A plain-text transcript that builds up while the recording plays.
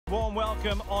warm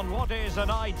welcome on what is an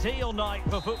ideal night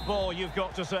for football, you've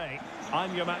got to say.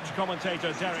 I'm your match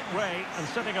commentator, Derek Ray, and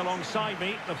sitting alongside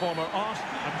me, the former Art,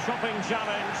 a chopping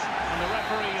challenge, and the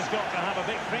referee has got to have a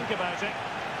big think about it.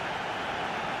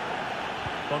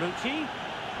 Bonucci.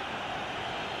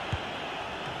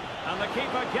 And the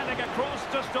keeper getting across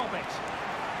to stop it.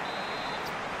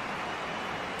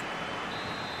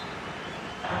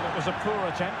 Well, it was a poor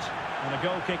attempt, and a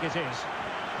goal kick it is.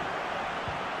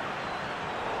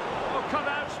 Oh, cut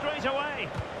out straight away,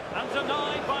 and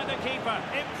denied by the keeper.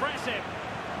 Impressive.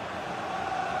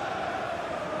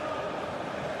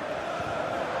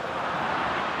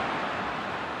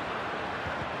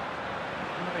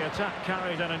 Well, the attack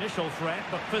carried an initial threat,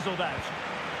 but fizzled out.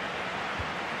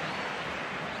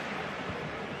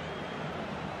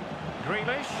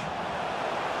 Grealish.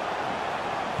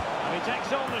 And he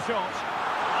takes on the shot.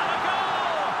 And a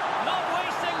goal! Not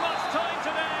wasting much time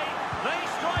today. They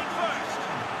strike first.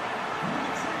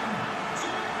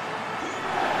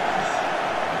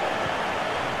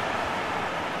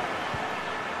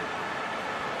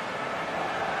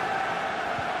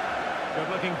 Good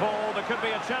looking ball. There could be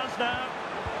a chance now.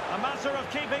 A matter of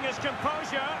keeping his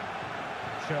composure.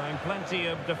 Showing plenty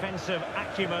of defensive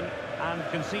acumen and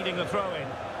conceding the throw-in.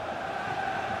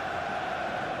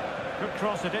 Could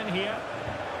cross it in here.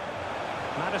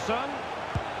 Madison.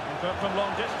 Put from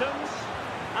long distance.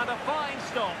 And a fine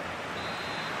stop.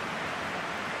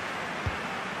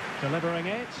 Delivering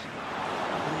it.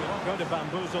 And you're not going to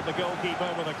bamboozle the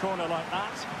goalkeeper with a corner like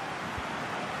that.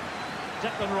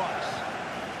 Declan Rice.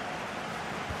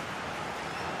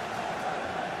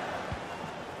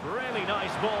 Really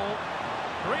nice ball.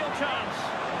 Real chance.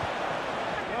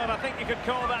 Well, I think you could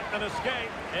call that an escape.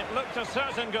 It looked a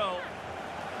certain goal.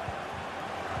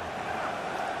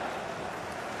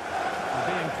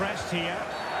 Being pressed here.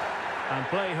 And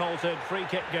play halted, free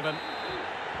kick given.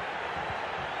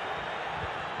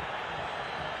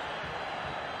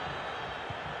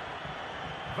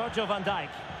 Virgil van Dijk.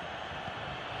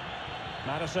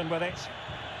 Madison with it.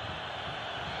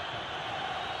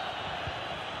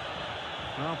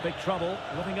 Well, big trouble,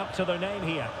 living up to their name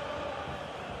here.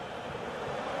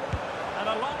 And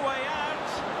a long way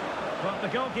out. But the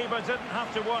goalkeeper didn't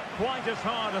have to work quite as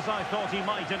hard as I thought he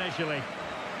might initially.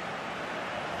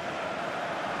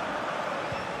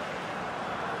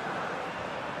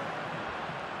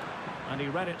 And he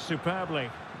read it superbly.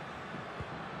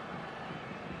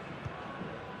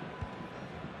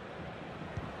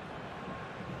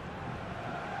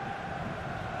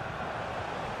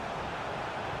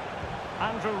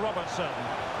 Andrew Robertson.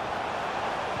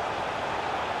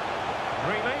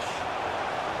 Grealish.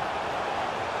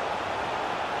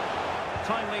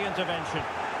 Timely intervention.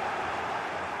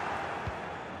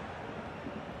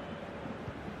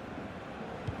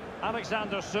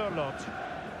 Alexander Sørloth.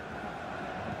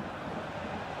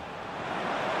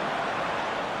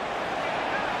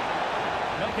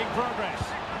 Making progress.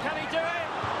 Can he do it?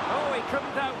 Oh, he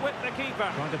couldn't outwit the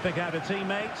keeper. Trying to pick out a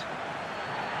teammate.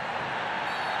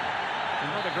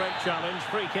 Another great challenge.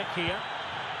 Free kick here.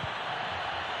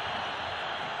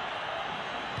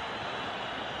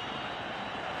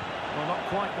 Well, not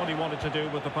quite what he wanted to do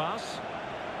with the pass.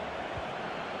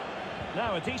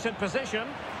 Now a decent position.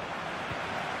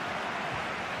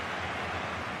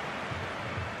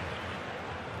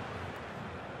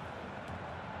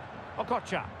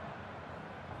 Okocha.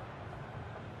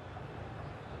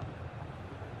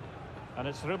 And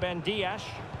it's Ruben Dias.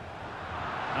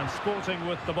 And Sporting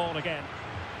with the ball again.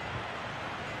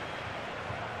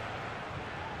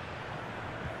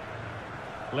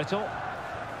 Little.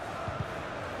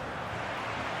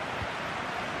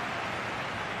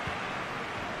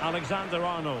 Alexander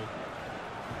Arnold.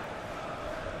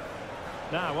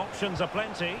 Now options are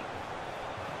plenty.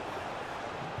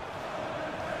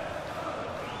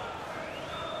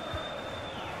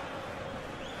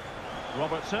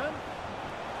 Robertson.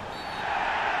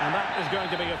 And that is going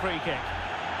to be a free kick.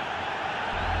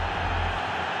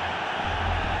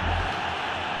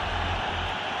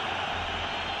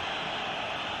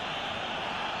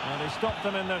 And they stopped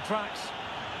them in their tracks.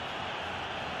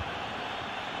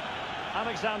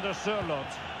 Alexander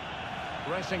Sørloth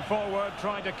racing forward,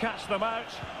 trying to catch them out.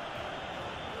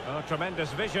 Oh,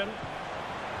 tremendous vision.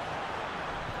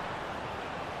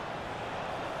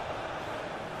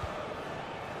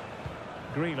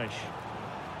 Grealish.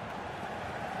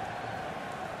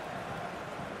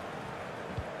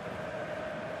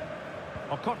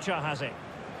 Okocha has it.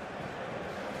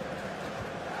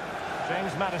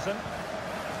 James Madison.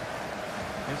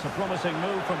 It's a promising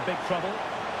move from big trouble.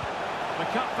 The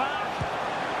cut back.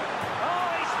 Oh,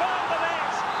 he's found the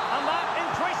net! And that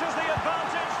increases the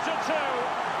advantage to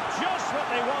 2.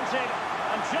 deflected,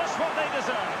 and just what they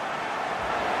deserve.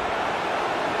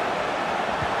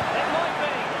 It might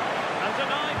be, and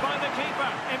denied by the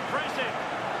keeper. Impressive.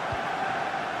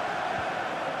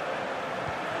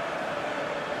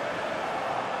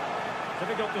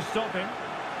 Difficult to stop him.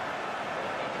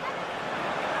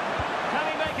 Can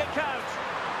he make it count?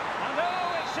 And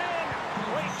oh, it's in!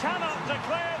 We cannot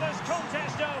declare this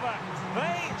contest over.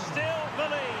 They still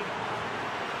believe.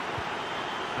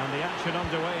 And the action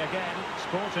underway again.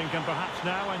 Sporting can perhaps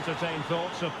now entertain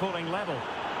thoughts of pulling level.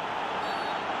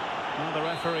 Now the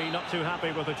referee not too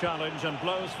happy with the challenge and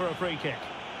blows for a free kick.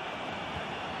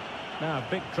 Now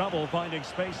big trouble finding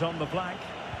space on the flank.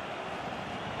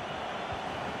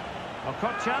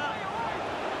 Okocha.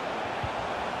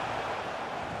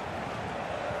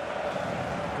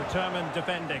 Determined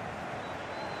defending.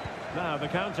 Now the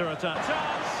counter-attack.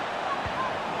 Chance!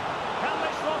 Can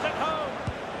they slot it home?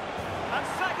 And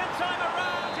second time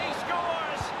around he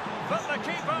scores! But the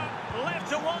keeper left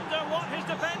to wonder what his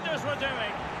defenders were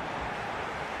doing.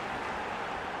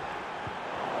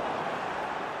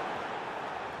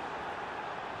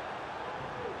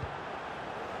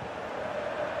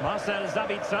 Marcel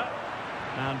Sabitzer.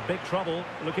 And big trouble,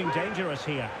 looking dangerous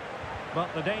here.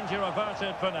 But the danger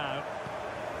averted for now.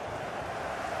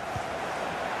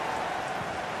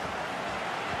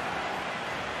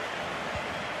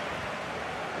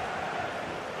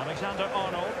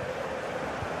 Alexander-Arnold.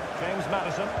 James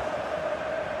Maddison.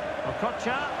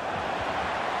 Okocha.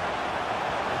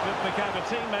 A good pick out a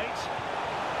teammate.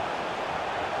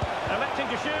 Electing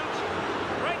to shoot.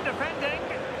 Great defending.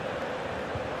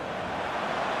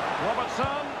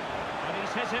 Robertson. And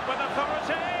he's hit it with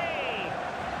authority.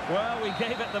 Well, we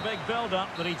gave it the big build-up,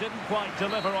 but he didn't quite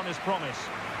deliver on his promise.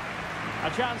 A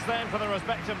chance then for the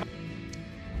respective...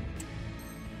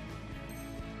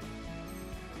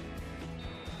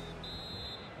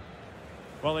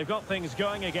 Well, they've got things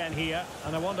going again here,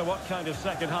 and I wonder what kind of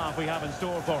second half we have in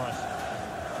store for us.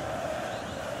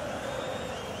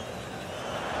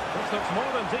 This looks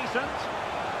more than decent.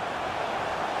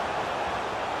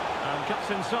 And cuts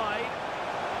inside.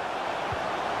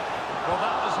 Well,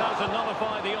 that was how to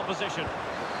nullify the opposition.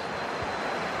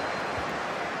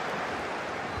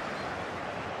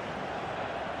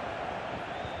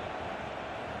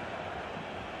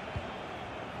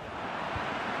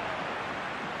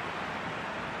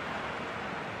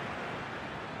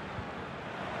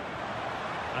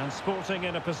 And Sporting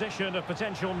in a position of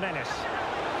potential menace.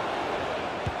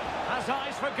 Has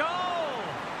eyes for goal!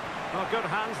 Oh, good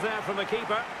hands there from the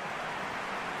keeper.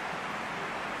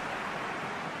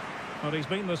 Well, he's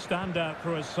been the standout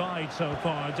for his side so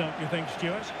far, don't you think,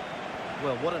 Stuart?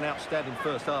 Well, what an outstanding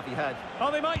first half he had.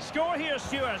 Oh, they might score here,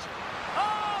 Stuart.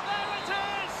 Oh, there it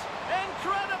is!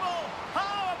 Incredible!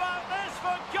 How about this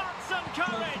for guts and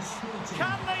courage?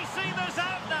 Can they see this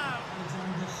out now?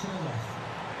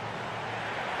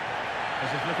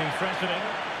 This is looking threatening.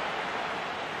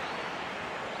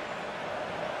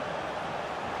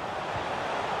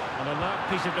 An alert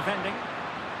piece of defending.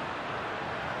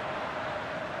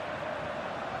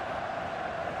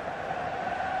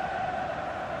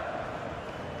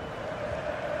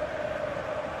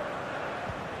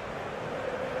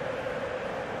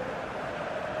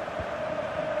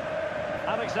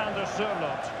 Alexander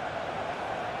Sørloth.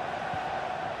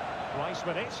 Rice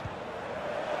with it.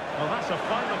 Well, that's a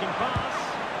fine-looking pass.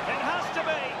 It has to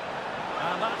be.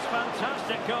 And that's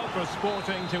fantastic goal for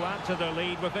Sporting to add to their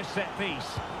lead with this set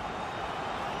piece.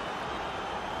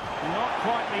 Not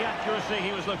quite the accuracy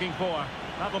he was looking for.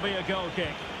 That'll be a goal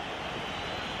kick.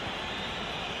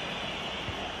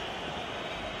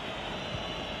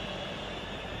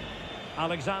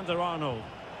 Alexander-Arnold.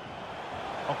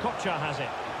 Okocha has it.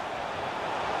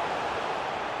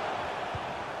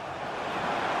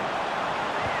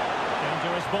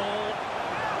 Dangerous ball.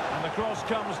 And the cross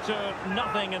comes to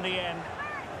nothing in the end.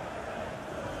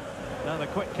 Now the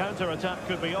quick counter-attack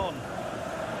could be on.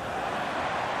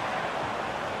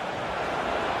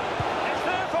 It's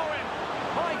there for him.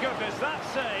 My goodness, that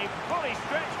save. Fully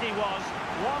stretched he was.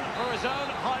 One for his own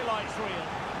highlights reel.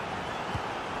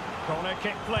 Corner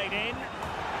kick played in.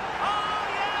 Oh,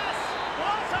 yes!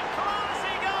 What a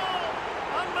classy goal!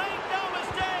 And make no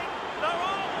mistake, there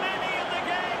aren't many in the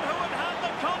game who would have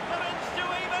the confidence to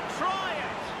even try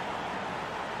it.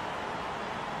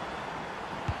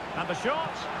 And the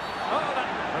shot. Oh,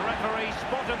 the referee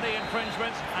spotted the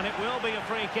infringement, and it will be a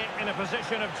free kick in a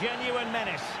position of genuine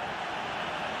menace.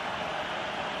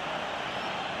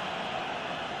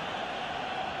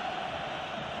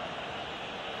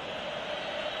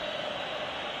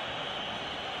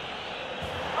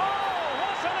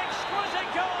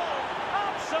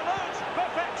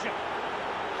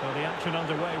 So the action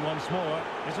underway once more.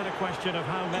 Is it a question of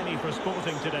how many for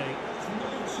Sporting today?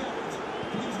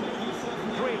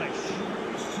 Grealish.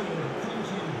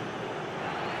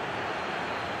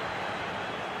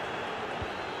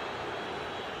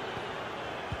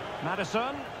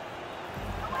 Maddison.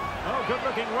 Oh,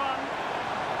 good-looking run.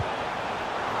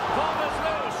 Ball is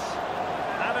loose.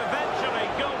 And eventually,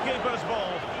 goalkeeper's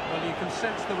ball. Well, you can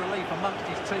sense the relief amongst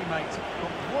his teammates.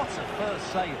 But what a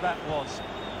first save that was.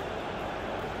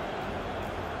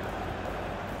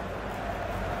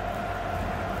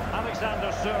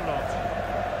 Alexander Sørloth.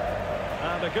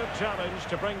 And a good challenge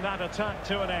to bring that attack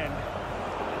to an end.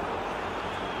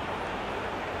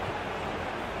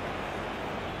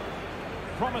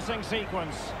 Promising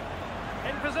sequence.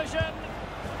 In position.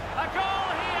 A goal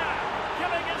here.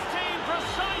 Giving his team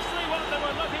precisely what they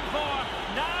were looking for.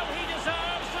 Now he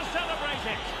deserves to celebrate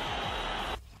it.